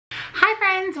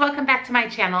friends, welcome back to my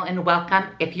channel and welcome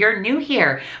if you're new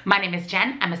here. My name is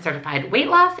Jen. I'm a certified weight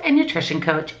loss and nutrition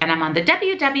coach and I'm on the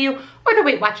WW or the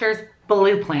Weight Watchers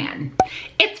Blue Plan.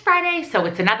 It's Friday, so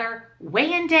it's another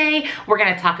weigh-in day. We're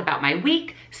gonna talk about my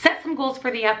week, set some goals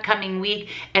for the upcoming week,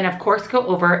 and of course go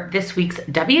over this week's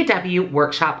WW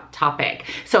workshop topic.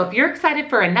 So if you're excited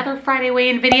for another Friday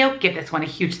weigh-in video, give this one a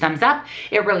huge thumbs up.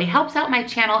 It really helps out my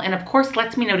channel and of course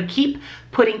lets me know to keep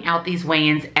putting out these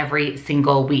weigh-ins every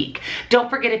single week. Don't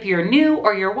forget, if you're new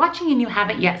or you're watching and you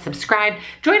haven't yet subscribed,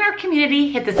 join our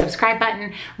community, hit the subscribe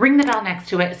button, ring the bell next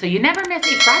to it so you never miss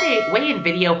a Friday weigh-in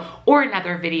video or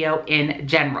another video in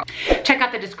general. Check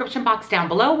out the description box down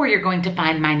below where you're going to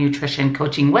find my nutrition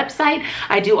coaching website.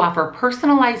 I do offer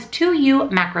personalized to you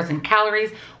macros and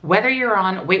calories. Whether you're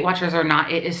on Weight Watchers or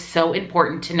not, it is so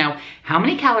important to know how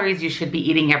many calories you should be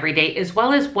eating every day, as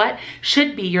well as what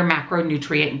should be your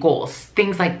macronutrient goals.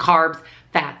 Things like carbs,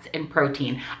 fats, and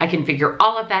protein. I can figure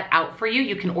all of that out for you.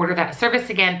 You can order that service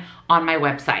again on my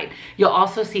website. You'll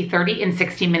also see 30 and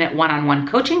 60-minute one-on-one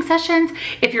coaching sessions.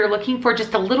 If you're looking for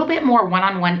just a little bit more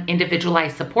one-on-one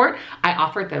individualized support, I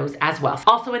offer those as well.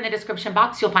 Also in the description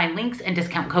box, you'll find links and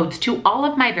discount codes to all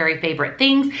of my very favorite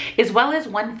things, as well as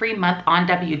one free month on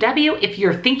WW. If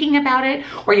you're thinking about it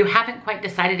or you haven't quite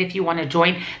decided if you want to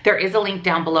join, there is a link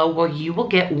down below where you will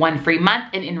get one free month,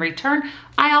 and in return,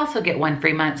 I also get one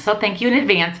free month. So thank you in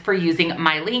advance for using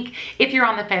my link if you're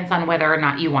on the fence on whether or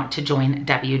not you want to join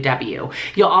WW.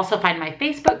 You'll also find my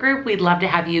Facebook group. We'd love to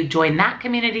have you join that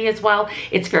community as well.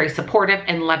 It's very supportive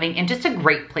and loving and just a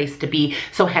great place to be.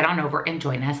 So head on over and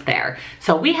join us there.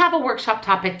 So we have a workshop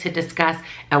topic to discuss,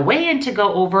 a weigh-in to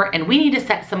go over, and we need to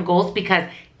set some goals because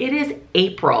it is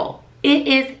April. It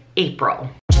is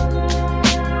April.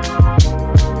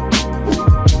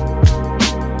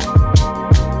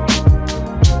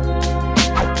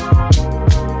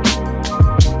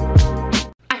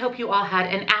 You all had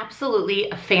an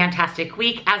absolutely fantastic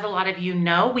week. As a lot of you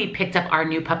know, we picked up our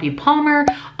new puppy Palmer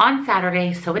on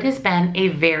Saturday, so it has been a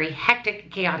very hectic,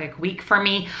 chaotic week for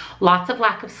me. Lots of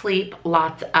lack of sleep,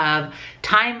 lots of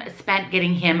time spent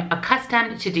getting him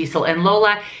accustomed to Diesel and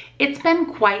Lola. It's been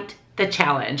quite the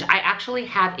challenge. I actually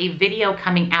have a video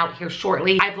coming out here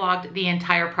shortly. I vlogged the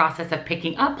entire process of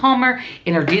picking up Palmer,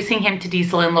 introducing him to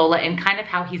Diesel and Lola, and kind of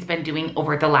how he's been doing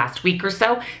over the last week or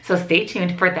so. So stay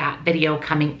tuned for that video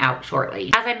coming out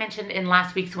shortly. As I mentioned in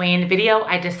last week's weigh-in video,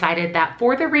 I decided that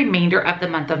for the remainder of the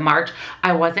month of March,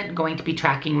 I wasn't going to be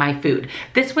tracking my food.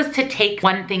 This was to take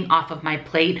one thing off of my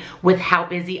plate with how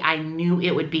busy I knew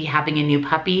it would be having a new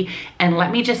puppy. And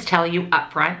let me just tell you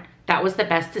up front, that was the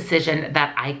best decision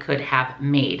that I could have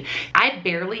made. I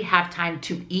barely have time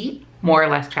to eat, more or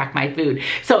less track my food.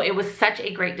 So it was such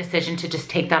a great decision to just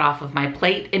take that off of my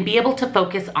plate and be able to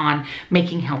focus on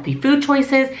making healthy food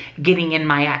choices, getting in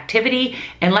my activity.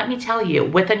 And let me tell you,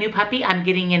 with a new puppy, I'm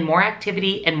getting in more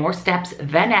activity and more steps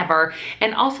than ever.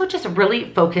 And also just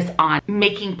really focus on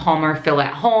making Palmer feel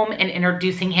at home and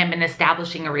introducing him and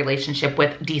establishing a relationship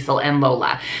with Diesel and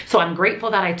Lola. So I'm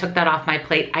grateful that I took that off my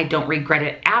plate. I don't regret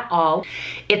it at all.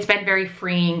 It's been very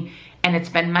freeing, and it's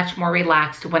been much more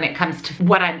relaxed when it comes to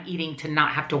what I'm eating to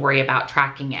not have to worry about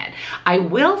tracking it. I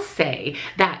will say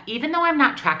that even though I'm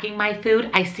not tracking my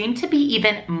food, I seem to be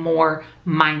even more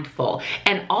mindful.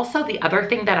 And also the other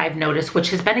thing that I've noticed, which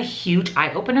has been a huge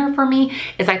eye-opener for me,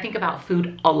 is I think about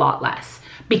food a lot less.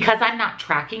 Because I'm not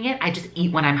tracking it, I just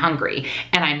eat when I'm hungry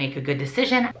and I make a good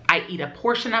decision. I eat a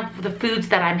portion of the foods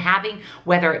that I'm having,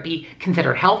 whether it be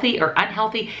considered healthy or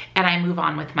unhealthy, and I move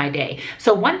on with my day.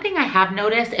 So one thing I have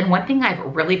noticed, and one thing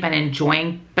I've really been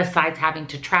enjoying besides having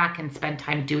to track and spend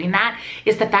time doing that,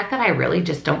 is the fact that I really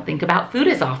just don't think about food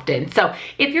as often. So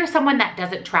if you're someone that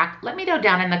doesn't track, let me know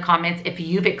down in the comments if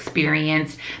you've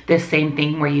experienced this same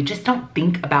thing where you just don't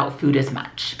think about food as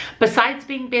much. Besides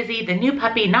being busy, the new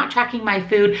puppy, not tracking my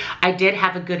food, I did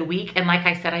have a good week, and like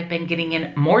I said, I've been getting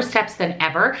in more steps than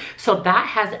ever, so that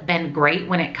has been great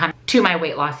when it comes to my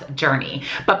weight loss journey.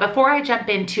 But before I jump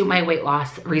into my weight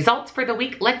loss results for the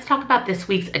week, let's talk about this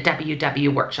week's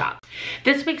WW workshop.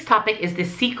 This week's topic is the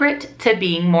secret to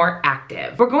being more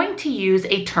active. We're going to use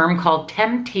a term called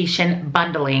temptation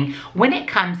bundling when it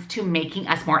comes to making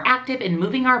us more active and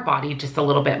moving our body just a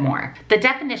little bit more. The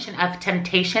definition of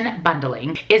temptation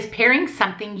bundling is pairing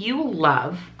something you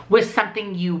love with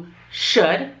something you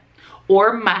should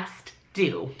or must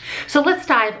do. So let's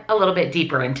dive a little bit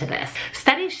deeper into this.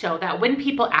 Studies show that when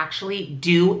people actually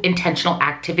do intentional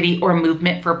activity or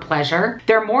movement for pleasure,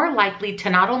 they're more likely to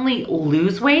not only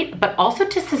lose weight, but also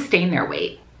to sustain their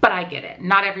weight. But I get it.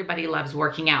 Not everybody loves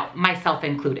working out, myself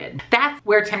included. That's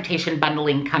where temptation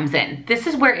bundling comes in. This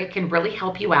is where it can really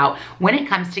help you out when it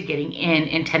comes to getting in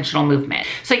intentional movement.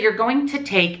 So you're going to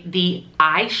take the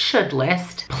I should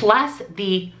list plus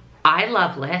the I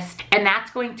love list, and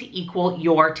that's going to equal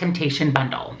your temptation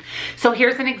bundle. So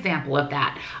here's an example of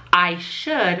that. I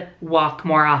should walk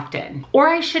more often, or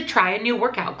I should try a new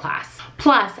workout class.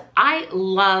 Plus, I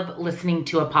love listening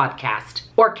to a podcast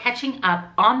or catching up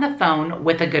on the phone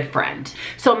with a good friend.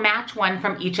 So match one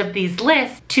from each of these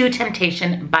lists to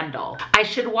temptation bundle. I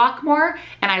should walk more,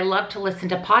 and I love to listen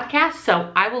to podcasts,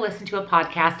 so I will listen to a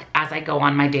podcast as I go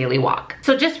on my daily walk.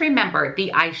 So just remember,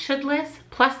 the I should list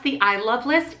plus the I love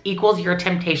list equals your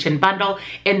temptation bundle,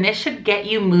 and this should get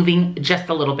you moving just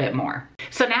a little bit more.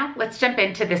 So now let's jump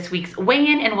into this week's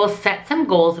weigh-in, and we'll set some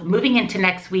goals moving into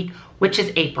next week, which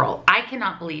is April. I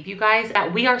cannot believe, you guys,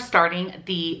 that we are starting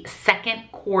the second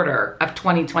quarter of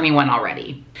 2021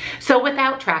 already. So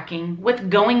without tracking, with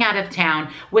going out of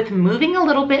town, with moving a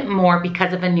little bit more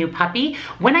because of a new puppy,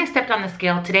 when I stepped on the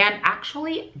scale today, I'm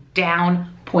actually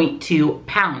down 0.2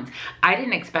 pounds. I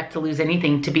didn't expect to lose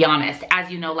anything, to be honest. As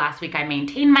you know, last week I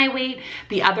maintained my weight.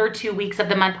 The other 2 weeks of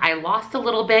the month, I lost a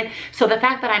little bit. So the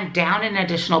fact that I'm down an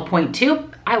additional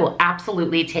 0.2, I will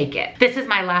absolutely take it. This is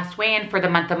my last weigh-in for the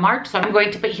month of March. So I'm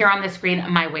going to put here on the screen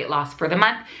my weight loss for the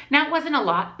month. Now, it wasn't a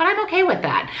lot, but I'm okay with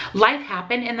that. Life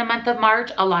happened in the month of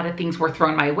March. A lot of things were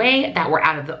thrown my way that were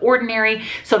out of the ordinary.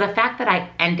 So the fact that I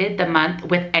ended the month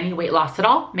with any weight loss at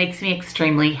all makes me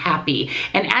extremely happy.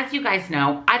 And as you guys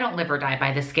know, I don't live or die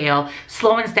by the scale.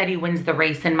 Slow and steady wins the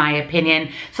race, in my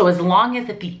opinion. So as long as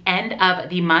at the end of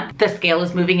the month, the scale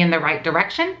is moving in the right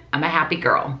direction, I'm a happy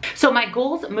girl. So my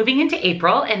goals moving into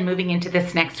April and moving into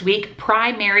this next week,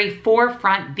 primary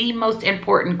forefront, the most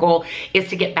important goal is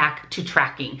to get back to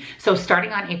tracking. So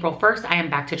starting on April 1st, I am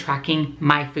back to tracking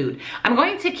my food. I'm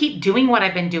going to keep doing what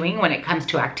I've been doing when it comes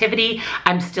to activity.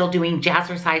 I'm still doing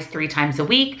jazzercise 3 times a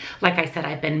week. Like I said,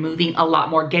 I've been moving a lot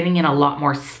more, getting in a lot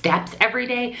more steps every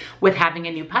day with having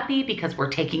a new puppy, because we're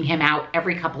taking him out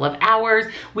every couple of hours.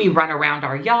 We run around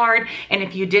our yard. And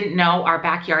if you didn't know, our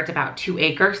backyard's about 2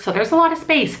 acres. So there's a lot of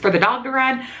space for the dog to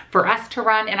run, for us to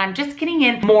run. And I'm just getting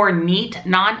in more neat,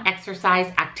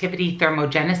 non-exercise activity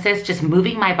thermogenesis, just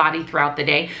moving my body throughout the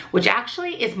day, which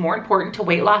actually is more important to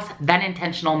weight loss than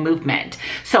intentional movement.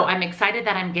 So I'm excited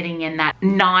that I'm getting in that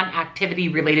non-activity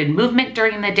related movement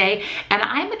during the day. And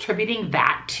I'm attributing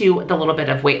that to the little bit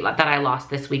of weight that I lost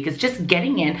this week, is just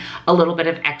getting in a little bit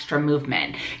of extra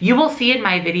movement. You will see in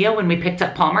my video when we picked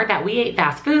up Palmer that we ate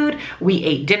fast food, we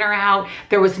ate dinner out.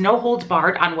 There was no holds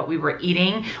barred on what we were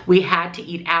eating. We had to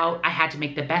eat out. I had to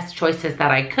make the best choices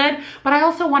that I could, but I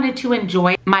also wanted to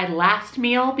enjoy my last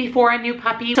meal before a new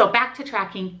puppy. So back to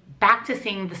tracking, back to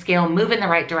seeing the scale move in the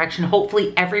right direction,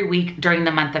 hopefully every week during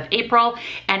the month of April.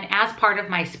 And as part of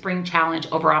my spring challenge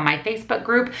over on my Facebook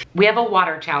group, we have a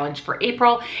water challenge for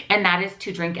April, and that is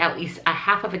to drink at least a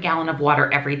half of a gallon of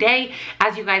water every day.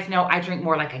 As you guys know, I drink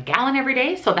more like a gallon every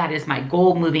day. So that is my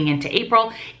goal moving into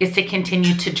April, is to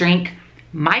continue to drink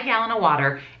my gallon of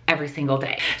water every single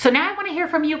day. So now I want to hear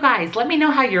from you guys. Let me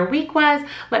know how your week was.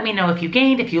 Let me know if you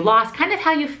gained, if you lost, kind of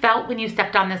how you felt when you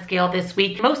stepped on the scale this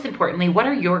week. Most importantly, what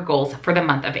are your goals for the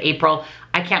month of April?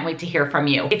 I can't wait to hear from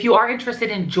you. If you are interested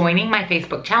in joining my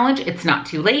Facebook challenge, it's not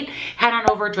too late. Head on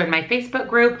over, join my Facebook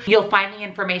group. You'll find the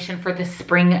information for the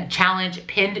spring challenge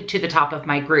pinned to the top of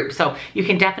my group. So you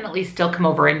can definitely still come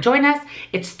over and join us.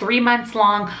 It's 3 months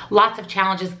long, lots of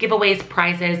challenges, giveaways,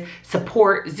 prizes,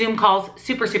 support, Zoom calls,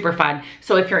 super, super fun.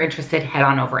 So if you're interested, head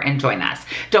on over and join us.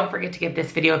 Don't forget to give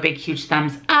this video a big, huge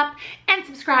thumbs up and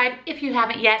subscribe if you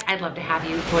haven't yet. I'd love to have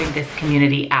you join this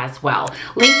community as well.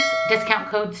 Links, discount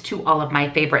codes to all of my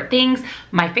favorite things,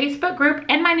 my Facebook group,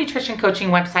 and my nutrition coaching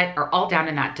website are all down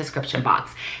in that description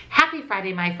box. Happy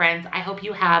Friday, my friends. I hope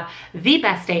you have the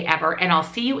best day ever, and I'll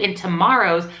see you in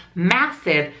tomorrow's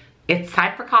massive, it's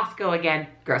time for Costco again,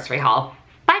 grocery haul.